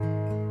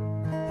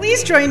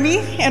Please join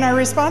me in our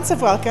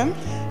responsive welcome.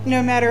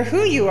 No matter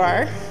who you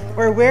are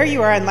or where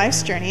you are on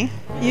life's journey,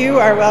 you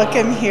are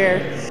welcome here.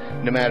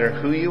 No matter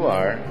who you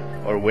are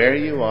or where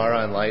you are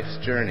on life's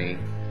journey,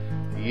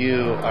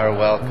 you are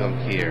welcome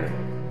here.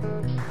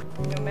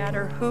 No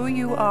matter who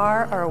you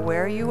are or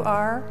where you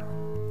are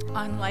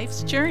on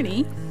life's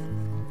journey,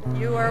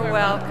 you are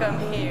welcome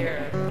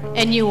here.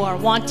 And you are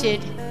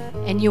wanted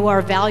and you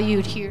are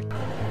valued here.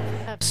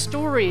 We have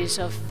stories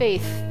of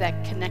faith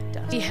that connect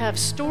us. We have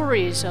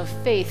stories of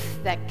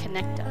faith that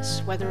connect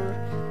us, whether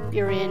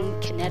you're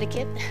in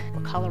Connecticut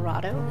or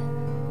Colorado,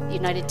 the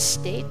United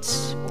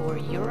States or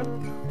Europe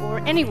or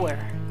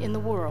anywhere in the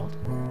world.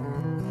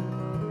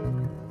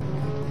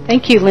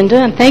 Thank you,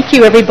 Linda, and thank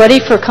you everybody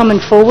for coming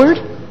forward.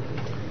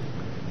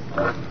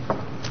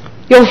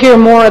 You'll hear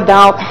more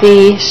about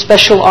the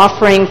special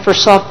offering for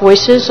Soft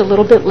Voices a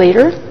little bit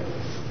later.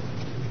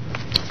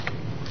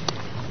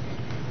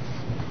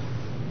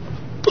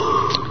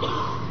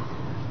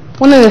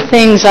 One of the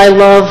things I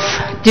love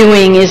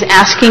doing is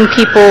asking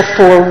people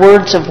for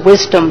words of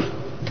wisdom.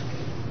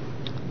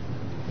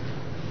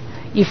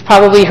 You've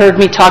probably heard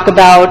me talk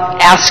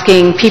about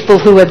asking people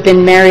who have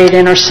been married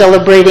and are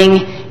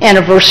celebrating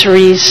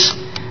anniversaries,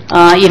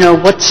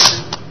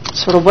 what's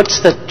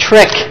the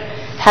trick?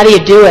 How do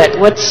you do it?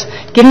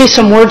 Give me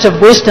some words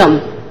of wisdom.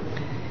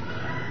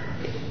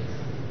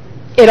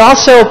 It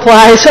also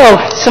applies,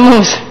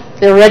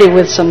 they're ready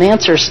with some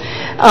answers.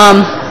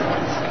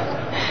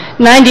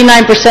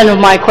 99% of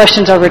my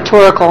questions are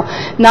rhetorical.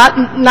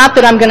 Not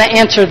that I'm going to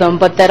answer them,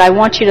 but that I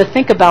want you to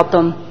think about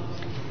them.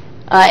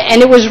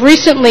 And it was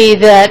recently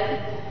that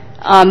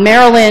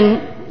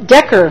Marilyn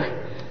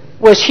Decker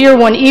was here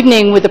one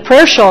evening with the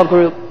prayer shawl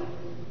group.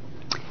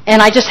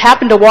 And I just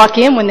happened to walk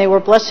in when they were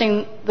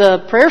blessing the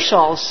prayer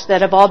shawls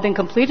that have all been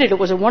completed. It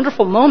was a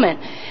wonderful moment.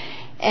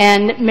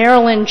 And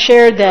Marilyn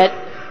shared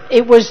that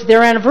it was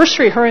their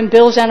anniversary, her and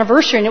Bill's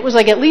anniversary, and it was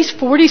like at least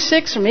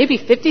 46 or maybe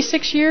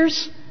 56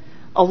 years.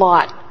 A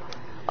lot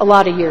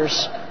of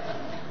years.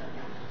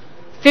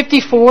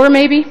 54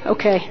 maybe?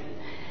 Okay.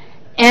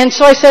 And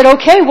so I said,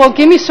 okay, well,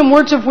 give me some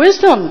words of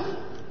wisdom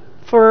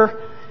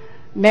for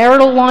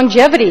marital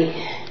longevity.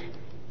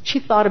 She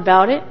thought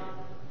about it.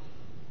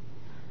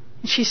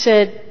 And she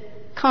said,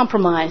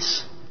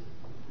 compromise.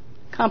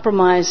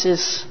 Compromise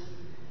is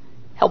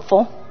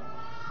helpful.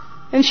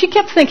 And she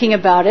kept thinking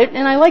about it,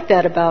 and I like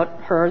that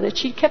about her, that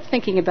she kept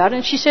thinking about it.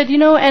 And she said,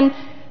 and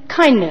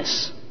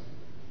kindness.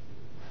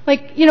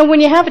 Like,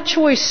 when you have a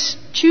choice,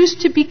 choose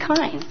to be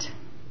kind.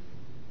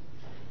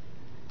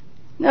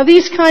 Now,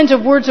 these kinds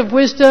of words of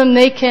wisdom,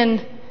 they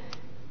can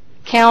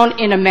count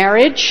in a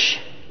marriage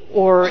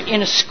or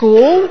in a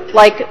school.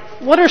 Like,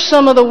 what are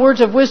some of the words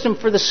of wisdom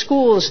for the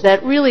schools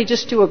that really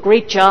just do a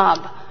great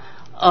job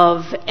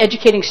of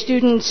educating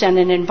students and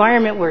an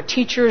environment where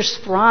teachers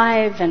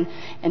thrive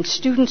and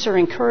students are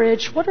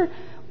encouraged? What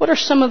are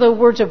some of the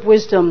words of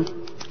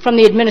wisdom from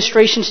the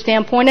administration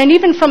standpoint and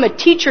even from a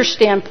teacher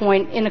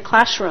standpoint in a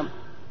classroom?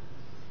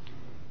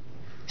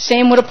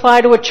 Same would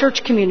apply to a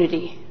church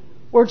community.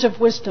 Words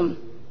of wisdom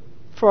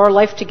for our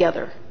life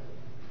together.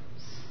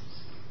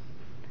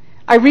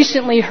 I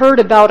recently heard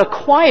about a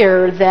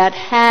choir that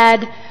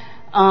had,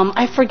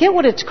 I forget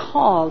what it's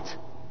called,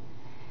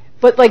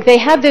 but they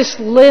had this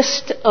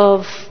list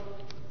of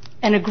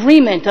an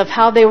agreement of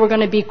how they were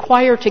going to be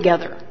choir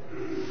together.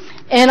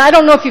 And I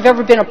don't know if you've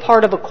ever been a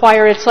part of a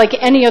choir. It's like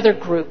any other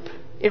group.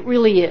 It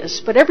really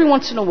is. But every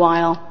once in a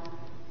while,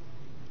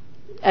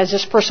 as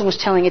this person was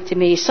telling it to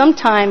me,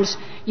 sometimes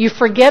you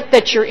forget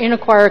that you're in a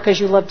choir because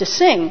you love to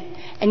sing.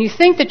 And you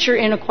think that you're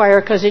in a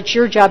choir because it's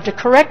your job to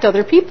correct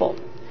other people.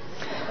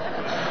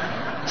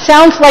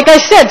 Sounds like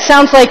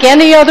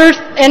any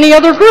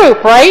other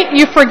group, right?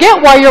 You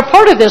forget why you're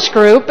part of this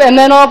group, and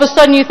then all of a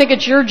sudden you think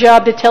it's your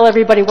job to tell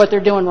everybody what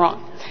they're doing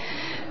wrong.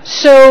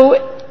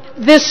 So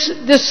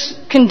this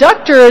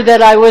conductor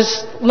that I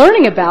was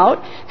learning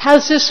about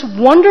has this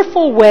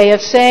wonderful way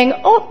of saying,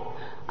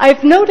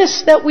 I've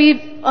noticed that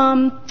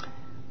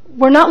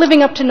we're not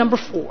living up to number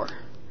 4.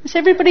 So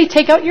everybody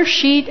take out your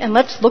sheet and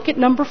let's look at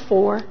number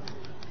 4.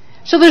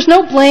 So there's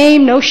no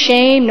blame, no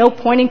shame, no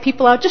pointing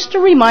people out, just a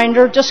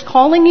reminder, just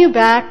calling you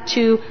back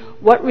to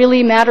what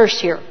really matters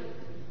here.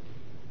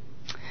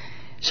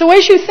 So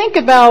as you think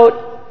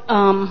about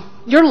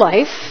your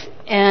life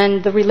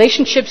and the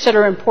relationships that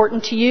are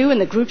important to you and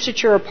the groups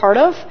that you're a part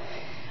of,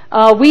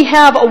 we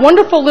have a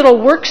wonderful little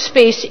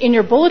workspace in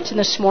your bulletin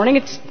this morning.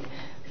 It's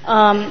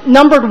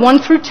numbered 1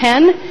 through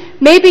 10.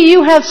 Maybe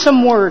you have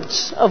some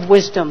words of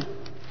wisdom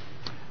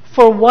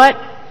for what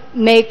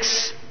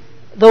makes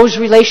those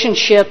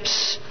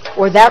relationships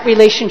or that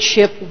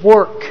relationship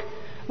work.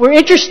 We're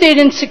interested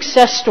in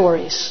success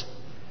stories.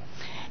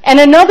 And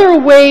another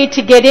way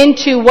to get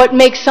into what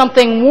makes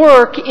something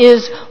work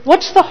is,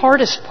 what's the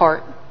hardest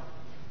part?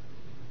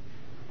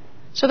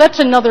 So that's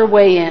another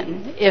way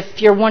in,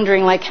 if you're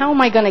wondering, how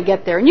am I going to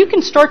get there? And you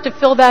can start to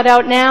fill that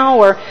out now,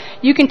 or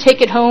you can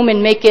take it home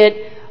and make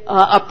it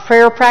a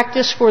prayer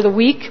practice for the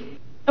week.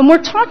 And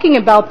we're talking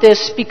about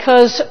this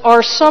because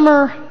our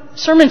summer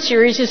sermon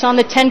series is on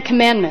the 10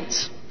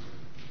 Commandments.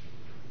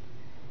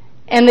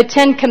 and the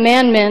Ten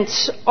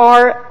Commandments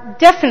are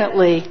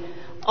definitely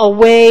a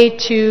way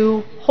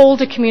to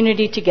hold a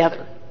community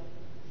together.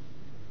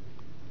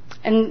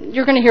 And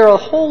you're going to hear a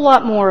whole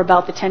lot more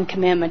about the Ten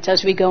Commandments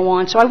as we go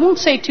on, so I won't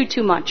say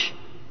too much.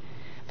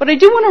 But I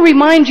do want to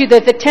remind you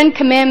that the Ten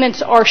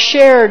Commandments are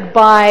shared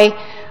by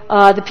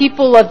the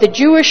people of the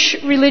Jewish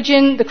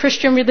religion, the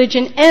Christian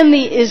religion, and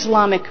the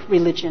Islamic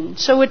religion.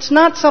 So it's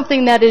not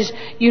something that is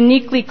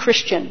uniquely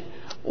Christian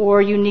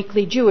or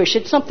uniquely Jewish.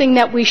 It's something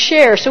that we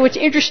share. So it's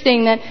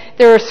interesting that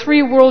there are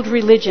 3 world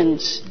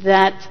religions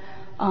that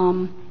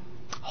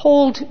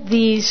hold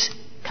these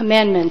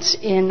commandments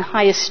in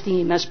high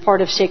esteem as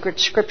part of sacred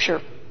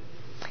scripture.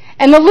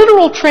 And the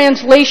literal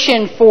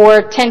translation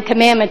for 10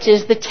 commandments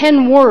is the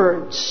 10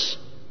 words,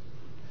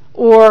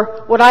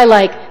 or what I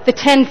like, the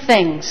 10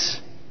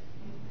 things.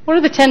 What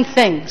are the 10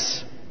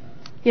 things?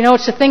 You know,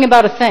 it's a thing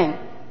about a thing.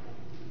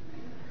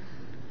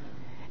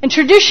 And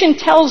tradition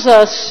tells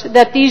us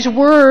that these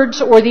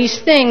words or these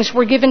things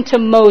were given to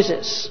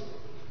Moses.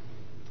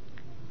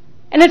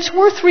 And it's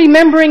worth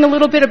remembering a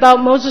little bit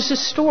about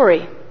Moses'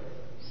 story.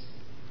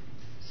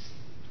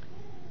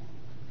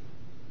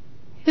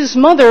 His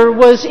mother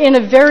was in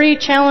a very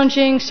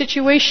challenging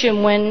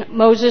situation when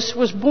Moses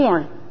was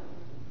born.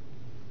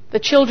 The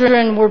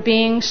children were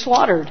being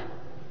slaughtered.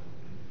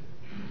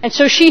 And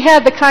so she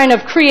had the kind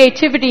of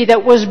creativity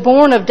that was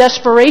born of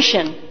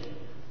desperation,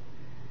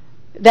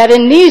 that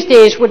in these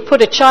days would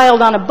put a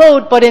child on a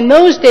boat, but in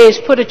those days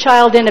put a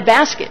child in a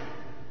basket.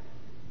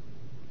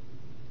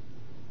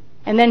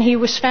 And then he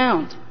was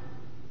found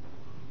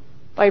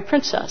by a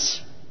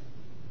princess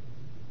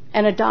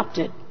and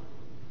adopted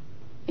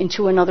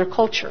into another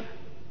culture.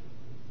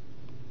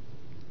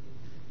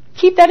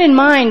 Keep that in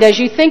mind as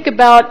you think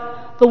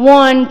about the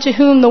one to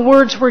whom the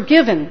words were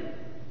given.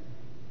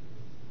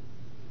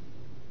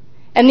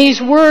 And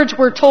these words,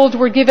 we're told,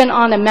 were given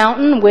on a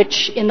mountain,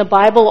 which in the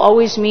Bible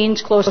always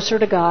means closer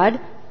to God,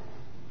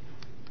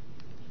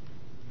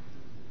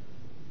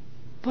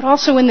 but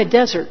also in the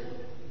desert.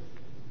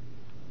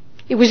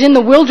 It was in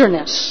the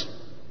wilderness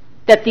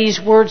that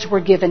these words were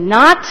given,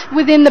 not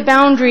within the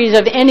boundaries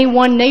of any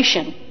one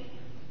nation.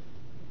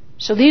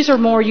 So these are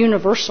more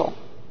universal,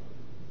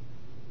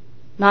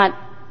 not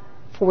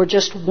for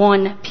just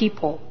one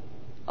people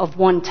of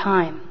one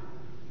time.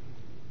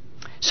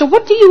 So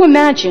what do you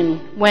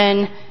imagine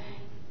when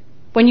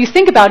you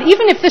think about,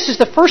 even if this is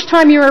the first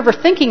time you're ever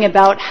thinking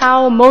about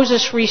how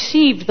Moses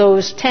received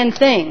those 10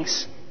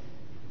 things?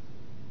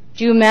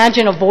 Do you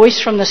imagine a voice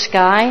from the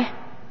sky?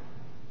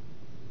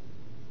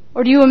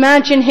 Or do you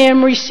imagine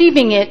him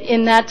receiving it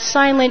in that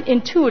silent,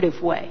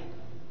 intuitive way?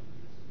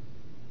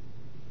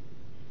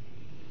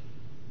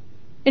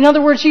 In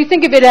other words, you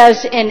think of it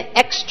as an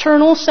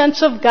external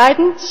sense of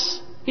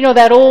guidance. You know,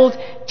 that old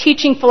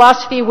teaching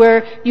philosophy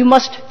where you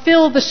must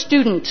fill the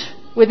student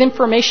with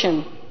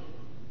information.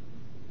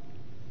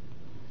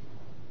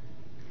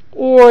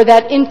 Or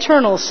that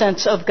internal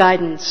sense of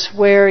guidance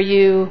where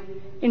you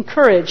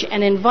encourage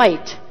and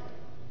invite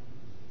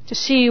to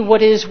see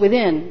what is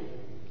within.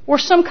 Or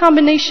some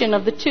combination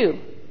of the two.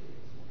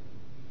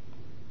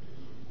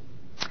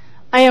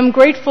 I am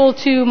grateful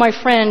to my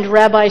friend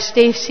Rabbi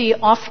Stacy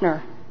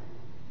Offner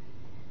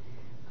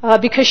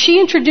because she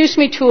introduced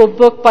me to a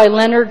book by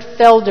Leonard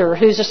Felder,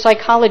 who's a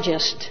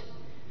psychologist,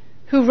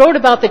 who wrote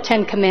about the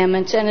 10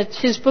 Commandments, and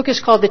his book is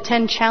called The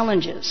 10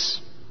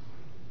 Challenges.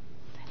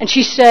 And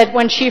she said,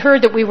 when she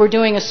heard that we were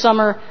doing a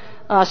summer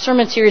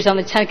sermon series on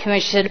the 10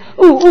 Commandments, she said,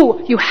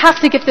 ooh, you have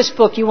to get this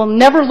book. You will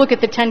never look at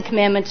the 10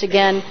 Commandments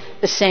again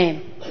the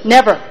same.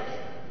 Never.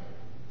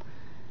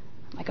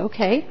 I'm like,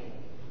 okay.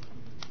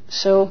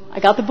 So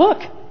I got the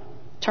book.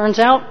 Turns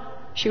out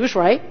she was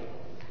right.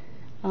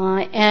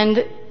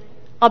 And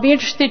I'll be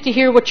interested to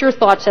hear what your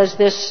thoughts as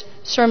this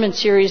sermon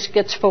series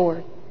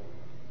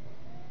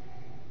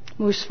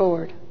moves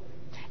forward.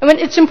 And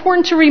it's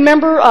important to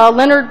remember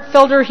Leonard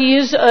Felder, he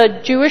is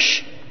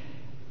Jewish.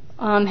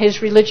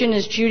 His religion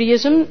is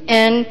Judaism.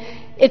 And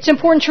it's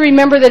important to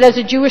remember that as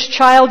a Jewish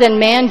child and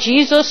man,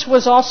 Jesus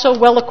was also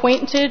well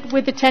acquainted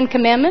with the 10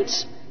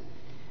 Commandments.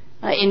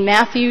 In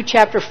Matthew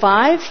chapter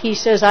 5, he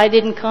says, I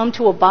didn't come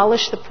to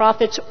abolish the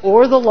prophets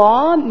or the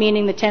law,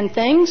 meaning the 10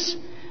 things.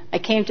 I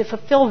came to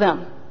fulfill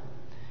them.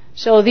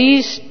 So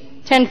these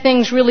 10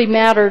 things really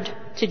mattered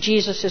to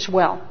Jesus as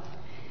well.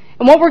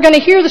 And what we're going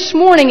to hear this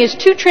morning is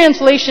 2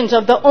 translations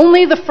of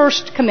only the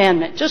first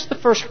commandment, just the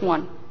first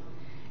one.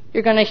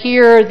 You're going to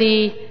hear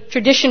the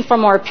tradition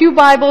from our Pew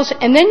Bibles,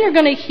 and then you're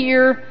going to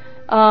hear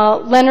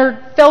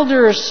Leonard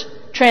Felder's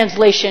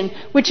translation,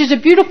 which is a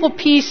beautiful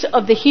piece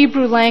of the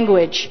Hebrew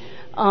language,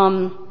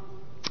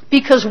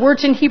 because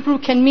words in Hebrew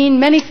can mean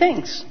many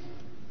things.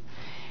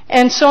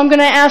 And so I'm going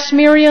to ask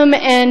Miriam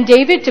and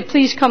David to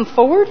please come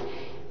forward,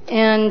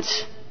 and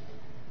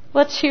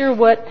let's hear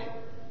what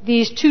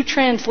these 2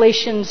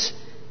 translations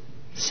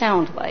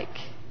sound like.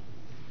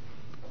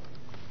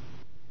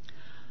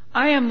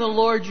 I am the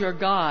Lord your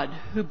God,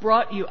 who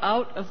brought you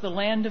out of the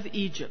land of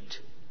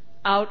Egypt,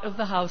 out of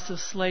the house of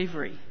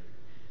slavery.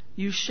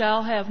 You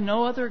shall have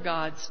no other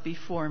gods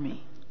before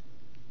me.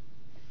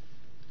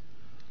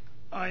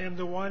 I am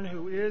the one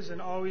who is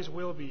and always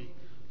will be,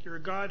 your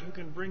God who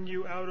can bring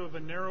you out of a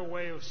narrow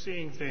way of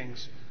seeing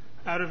things,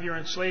 out of your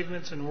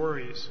enslavements and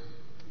worries.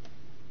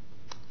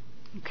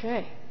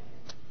 Okay.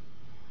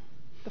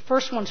 The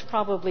first one's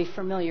probably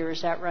familiar,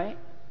 is that right?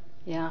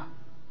 Yeah.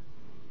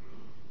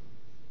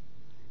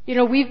 You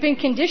know, we've been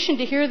conditioned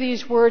to hear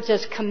these words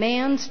as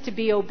commands to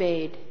be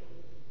obeyed.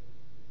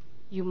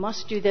 You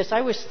must do this. I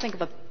always think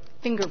of a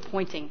finger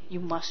pointing. You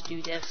must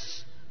do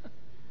this.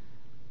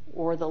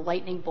 Or the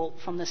lightning bolt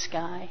from the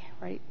sky,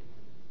 right?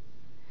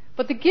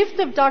 But the gift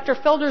of Dr.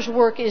 Felder's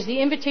work is the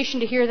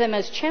invitation to hear them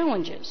as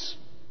challenges,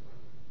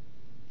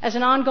 as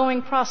an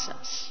ongoing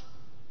process,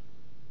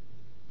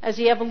 as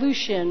the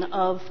evolution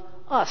of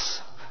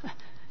us,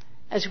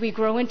 as we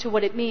grow into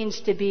what it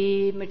means to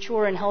be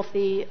mature and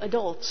healthy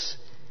adults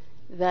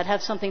that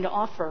have something to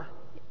offer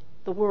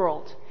the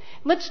world.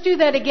 Let's do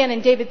that again.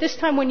 And David, this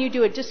time when you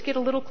do it, just get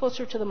a little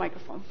closer to the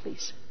microphone,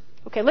 please.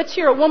 Okay, let's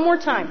hear it one more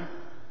time.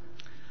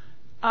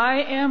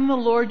 I am the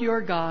Lord your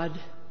God,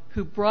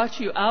 who brought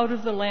you out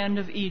of the land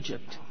of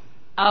Egypt,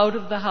 out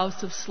of the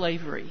house of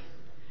slavery.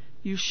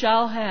 You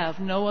shall have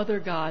no other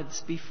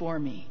gods before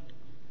me.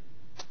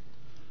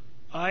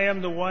 I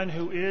am the one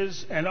who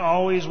is and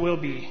always will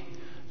be,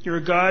 your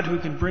God who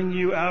can bring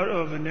you out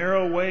of a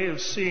narrow way of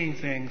seeing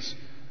things,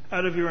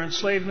 out of your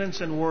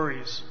enslavements and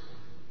worries.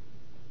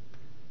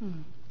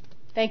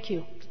 Thank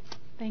you.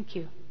 Thank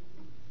you.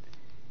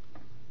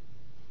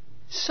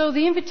 So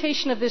the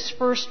invitation of this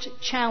first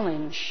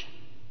challenge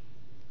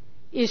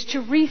is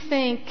to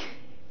rethink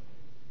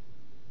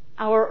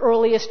our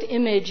earliest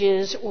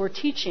images or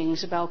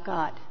teachings about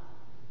God,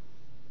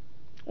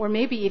 or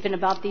maybe even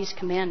about these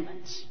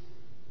commandments.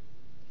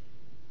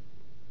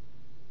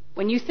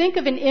 When you think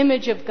of an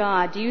image of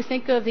God, do you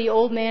think of the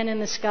old man in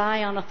the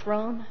sky on a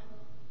throne?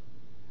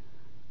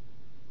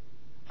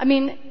 I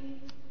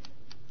mean,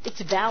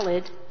 it's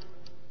valid.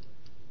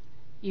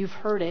 You've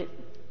heard it.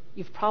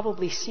 You've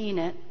probably seen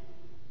it.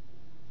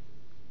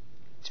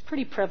 It's a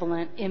pretty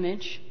prevalent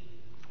image.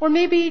 Or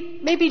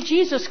maybe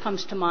Jesus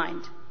comes to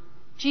mind.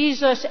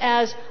 Jesus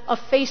as a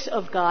face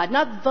of God.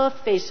 Not the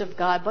face of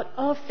God, but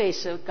a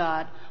face of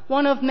God.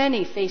 One of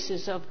many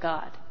faces of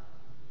God.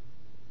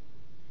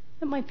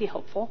 That might be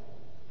helpful.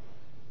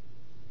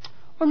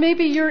 Or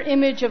maybe your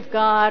image of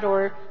God,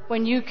 or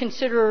when you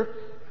consider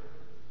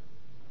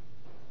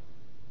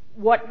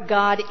what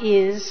God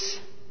is,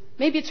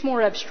 maybe it's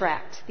more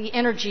abstract, the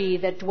energy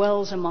that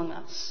dwells among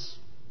us.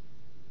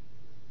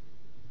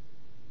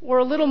 Or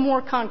a little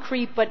more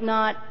concrete but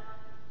not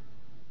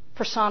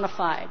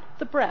personified,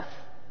 the breath.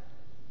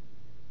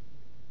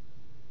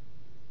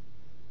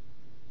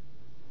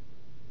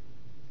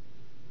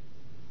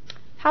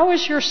 How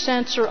has your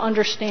sense or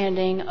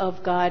understanding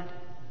of God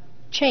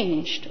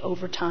changed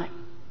over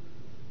time?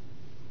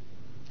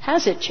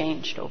 Has it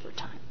changed over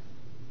time?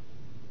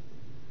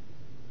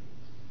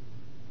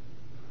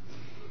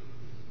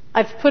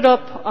 I've put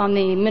up on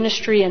the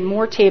Ministry and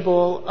More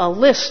table a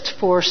list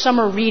for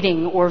summer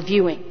reading or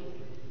viewing.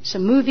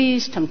 Some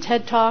movies, some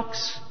TED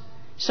Talks,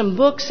 some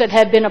books that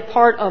have been a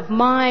part of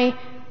my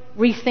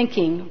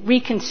rethinking,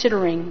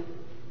 reconsidering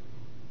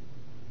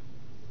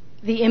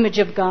the image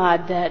of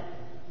God that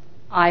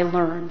I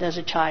learned as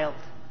a child.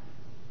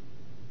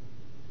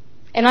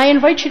 And I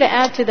invite you to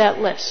add to that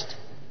list.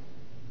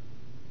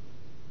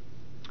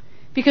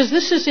 Because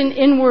this is an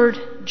inward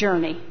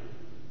journey.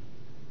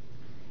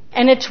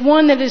 And it's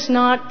one that is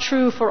not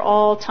true for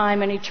all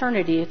time and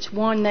eternity. It's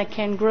one that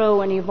can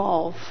grow and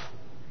evolve.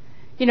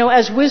 You know,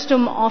 as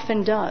wisdom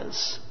often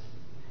does.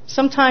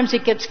 Sometimes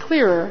it gets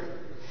clearer,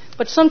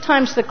 but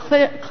sometimes the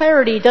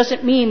clarity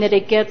doesn't mean that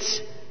it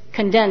gets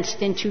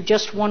condensed into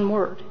just one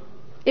word.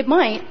 It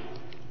might.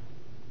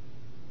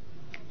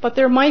 But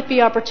there might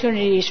be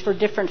opportunities for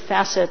different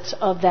facets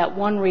of that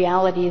one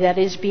reality that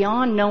is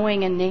beyond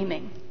knowing and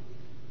naming.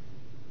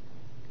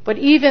 But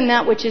even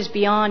that which is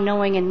beyond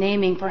knowing and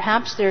naming,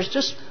 perhaps there's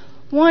just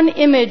one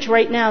image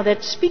right now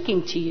that's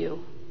speaking to you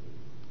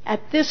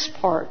at this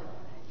part,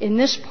 in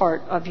this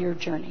part of your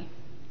journey.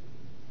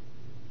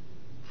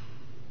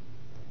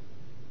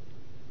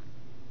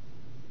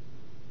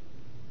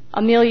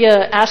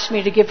 Amelia asked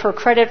me to give her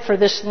credit for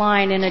this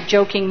line in a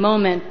joking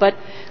moment, but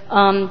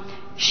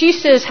she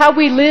says, how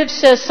we live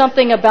says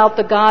something about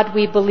the God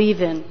we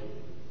believe in,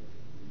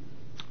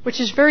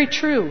 which is very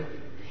true.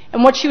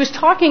 And what she was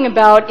talking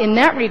about in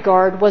that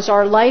regard was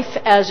our life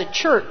as a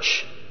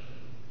church.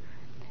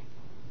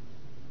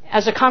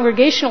 As a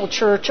congregational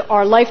church,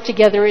 our life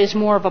together is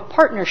more of a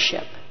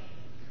partnership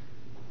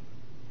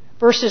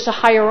versus a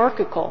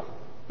hierarchical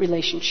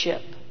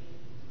relationship.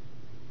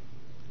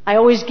 I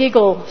always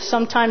giggle,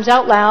 sometimes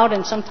out loud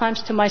and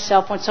sometimes to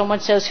myself, when someone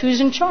says, "Who's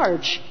in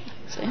charge?"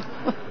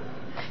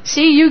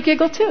 See, you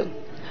giggle too.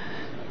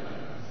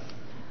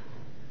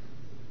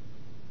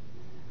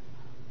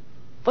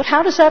 But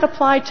how does that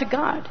apply to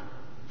God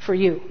for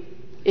you?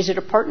 Is it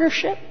a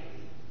partnership?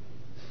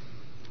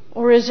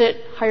 Or is it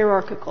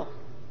hierarchical?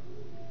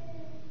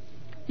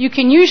 You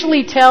can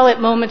usually tell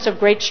at moments of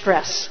great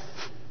stress.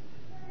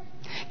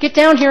 Get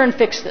down here and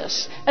fix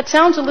this. That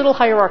sounds a little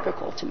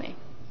hierarchical to me.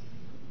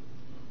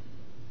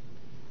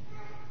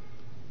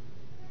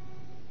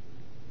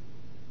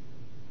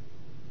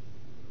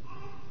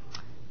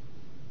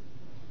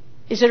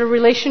 Is it a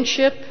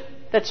relationship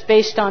that's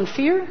based on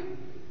fear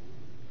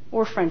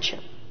or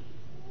friendship?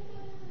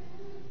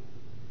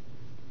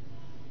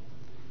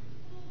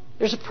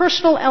 There's a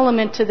personal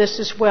element to this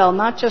as well,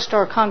 not just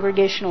our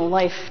congregational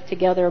life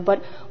together,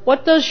 but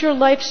what does your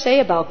life say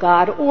about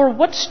God, or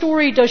what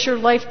story does your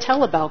life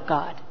tell about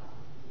God?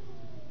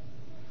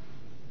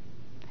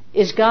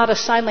 Is God a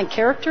silent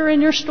character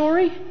in your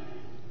story?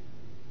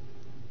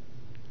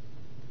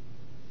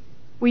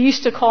 We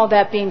used to call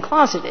that being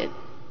closeted.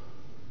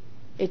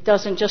 It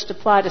doesn't just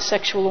apply to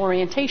sexual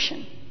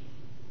orientation.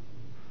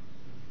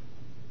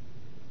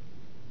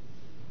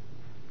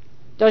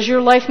 Does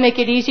your life make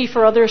it easy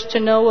for others to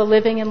know a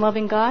living and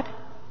loving God?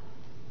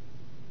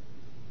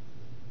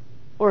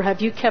 Or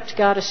have you kept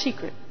God a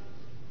secret?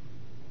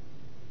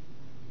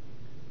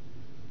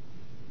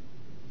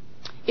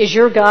 Is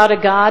your God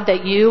a God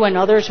that you and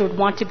others would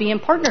want to be in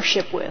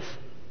partnership with?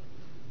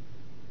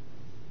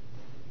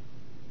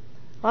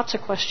 Lots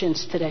of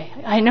questions today.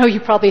 I know you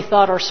probably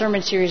thought our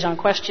sermon series on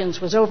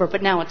questions was over,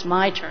 but now it's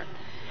my turn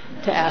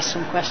to ask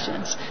some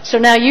questions. So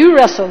now you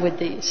wrestle with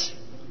these.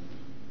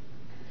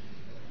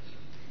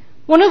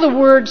 One of the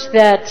words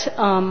that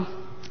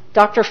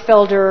Dr.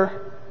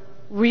 Felder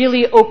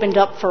really opened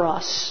up for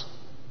us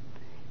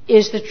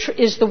is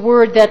the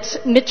word that's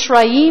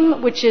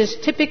Mitzrayim, which is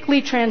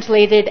typically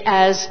translated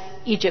as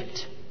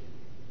Egypt.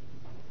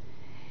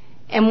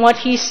 And what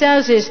he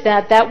says is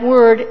that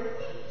word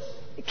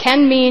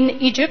can mean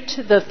Egypt,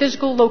 the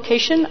physical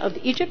location of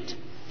Egypt,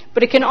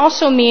 but it can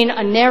also mean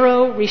a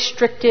narrow,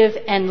 restrictive,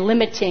 and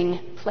limiting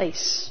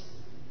place.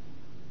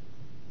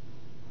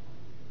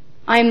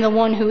 I am the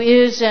one who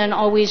is and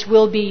always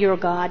will be your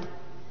God,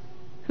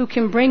 who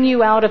can bring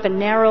you out of a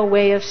narrow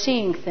way of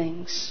seeing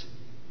things,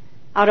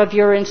 out of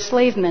your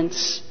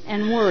enslavements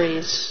and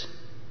worries.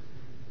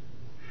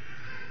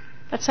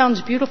 That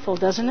sounds beautiful,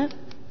 doesn't it?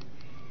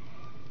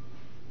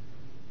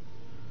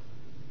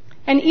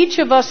 And each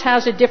of us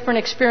has a different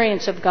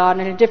experience of God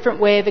and a different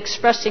way of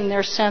expressing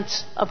their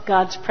sense of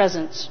God's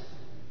presence.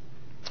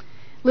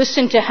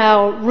 Listen to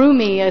how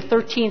Rumi, a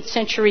 13th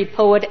century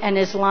poet and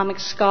Islamic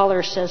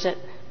scholar, says it.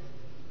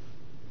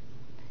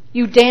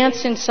 You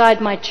dance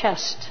inside my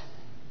chest,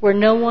 where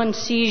no one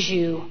sees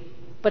you,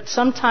 but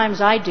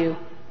sometimes I do,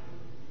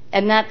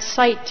 and that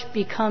sight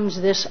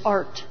becomes this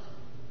art.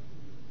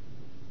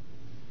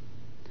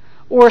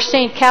 Or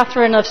St.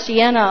 Catherine of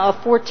Siena,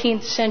 a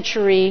 14th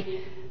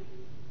century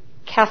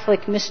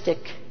Catholic mystic.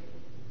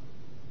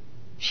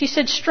 She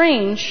said,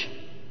 strange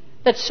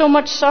that so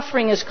much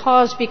suffering is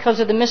caused because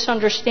of the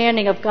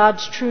misunderstanding of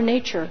God's true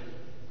nature.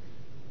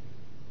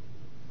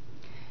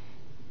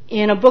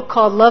 In a book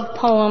called Love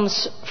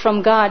Poems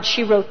from God,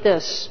 she wrote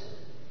this.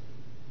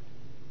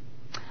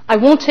 I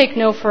won't take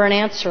no for an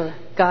answer,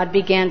 God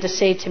began to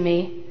say to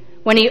me,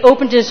 when he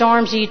opened his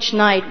arms each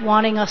night,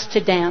 wanting us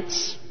to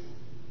dance.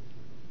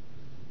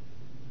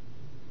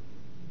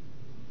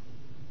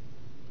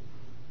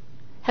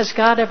 Has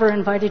God ever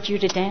invited you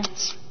to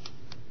dance?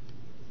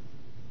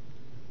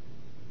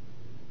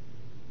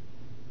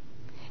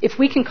 If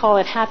we can call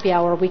it happy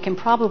hour, we can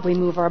probably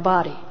move our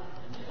body.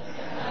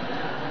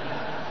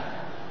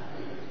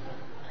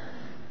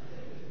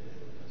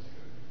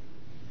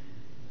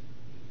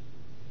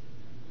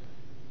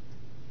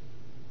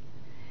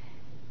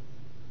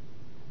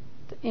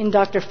 In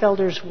Dr.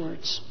 Felder's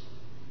words,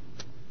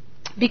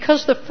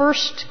 because the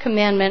first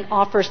commandment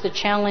offers the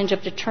challenge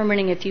of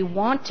determining if you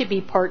want to be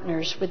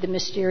partners with the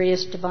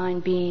mysterious divine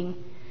being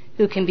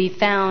who can be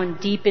found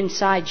deep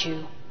inside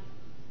you,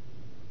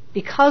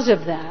 because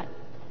of that,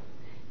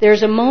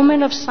 there's a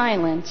moment of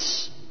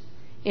silence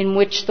in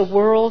which the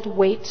world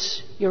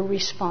waits your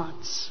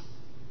response.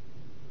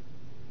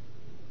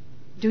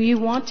 Do you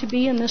want to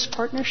be in this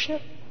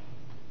partnership?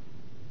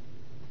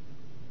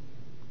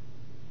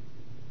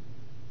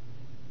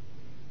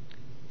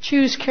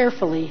 Choose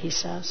carefully, he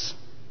says.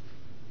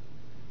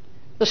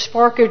 The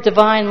spark of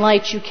divine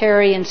light you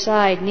carry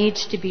inside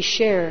needs to be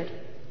shared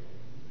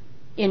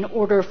in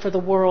order for the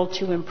world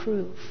to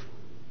improve.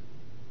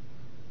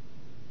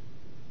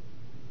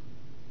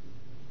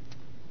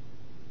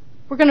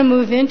 We're going to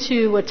move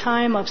into a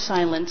time of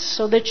silence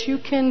so that you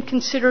can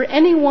consider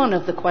any one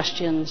of the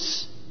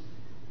questions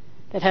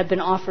that have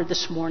been offered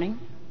this morning,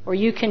 or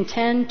you can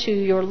tend to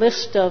your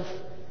list of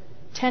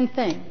 10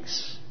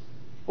 things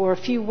or a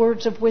few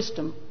words of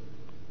wisdom.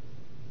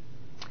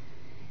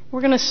 We're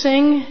going to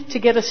sing to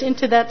get us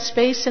into that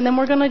space, and then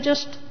we're going to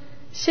just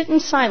sit in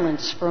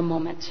silence for a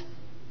moment.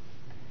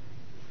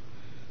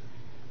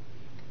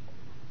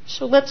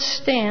 So let's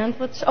stand.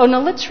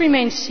 Let's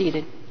remain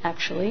seated,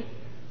 actually.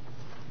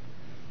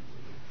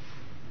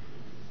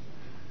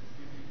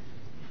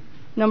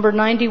 Number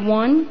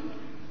 91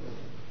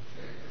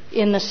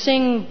 in the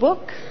Sing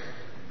book,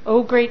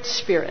 O Great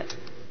Spirit.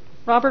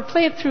 Robert,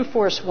 play it through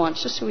for us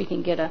once, just so we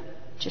can get a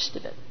gist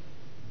of it.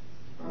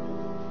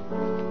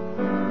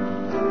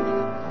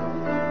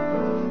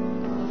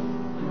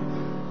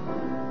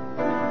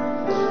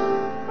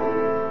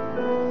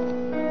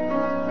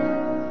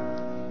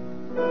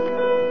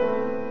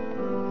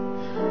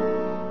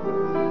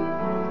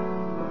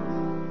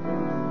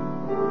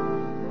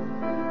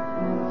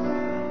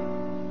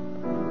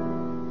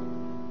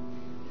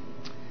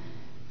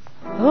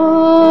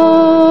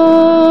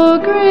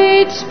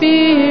 Great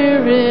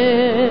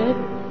Spirit,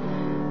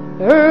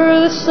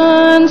 earth,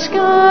 sun,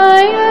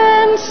 sky,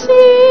 and sea,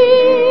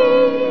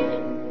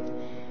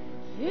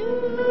 you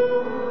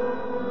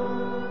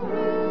are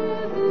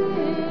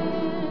within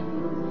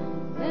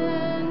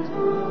and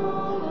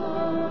all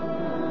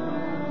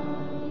around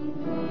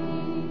me.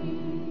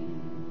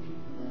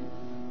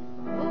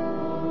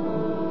 Oh,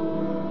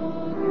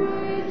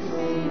 Great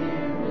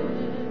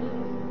Spirit,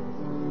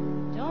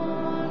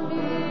 dawn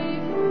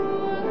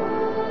before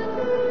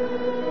the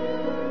day,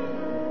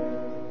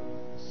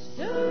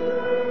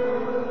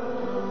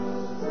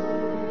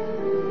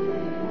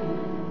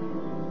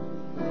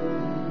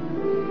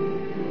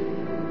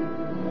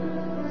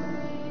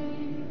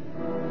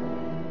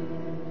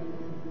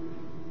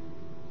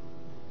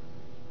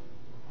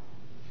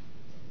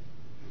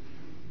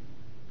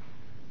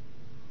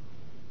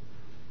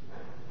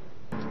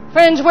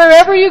 Friends,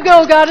 wherever you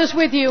go, God is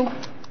with you.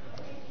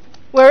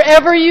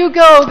 Wherever you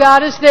go,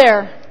 God is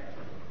there.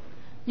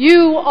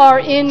 You are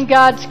in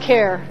God's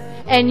care,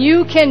 and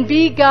you can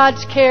be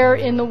God's care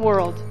in the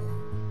world.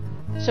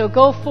 So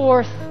go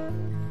forth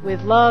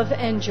with love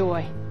and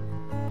joy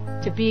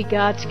to be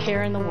God's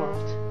care in the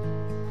world.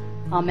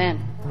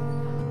 Amen.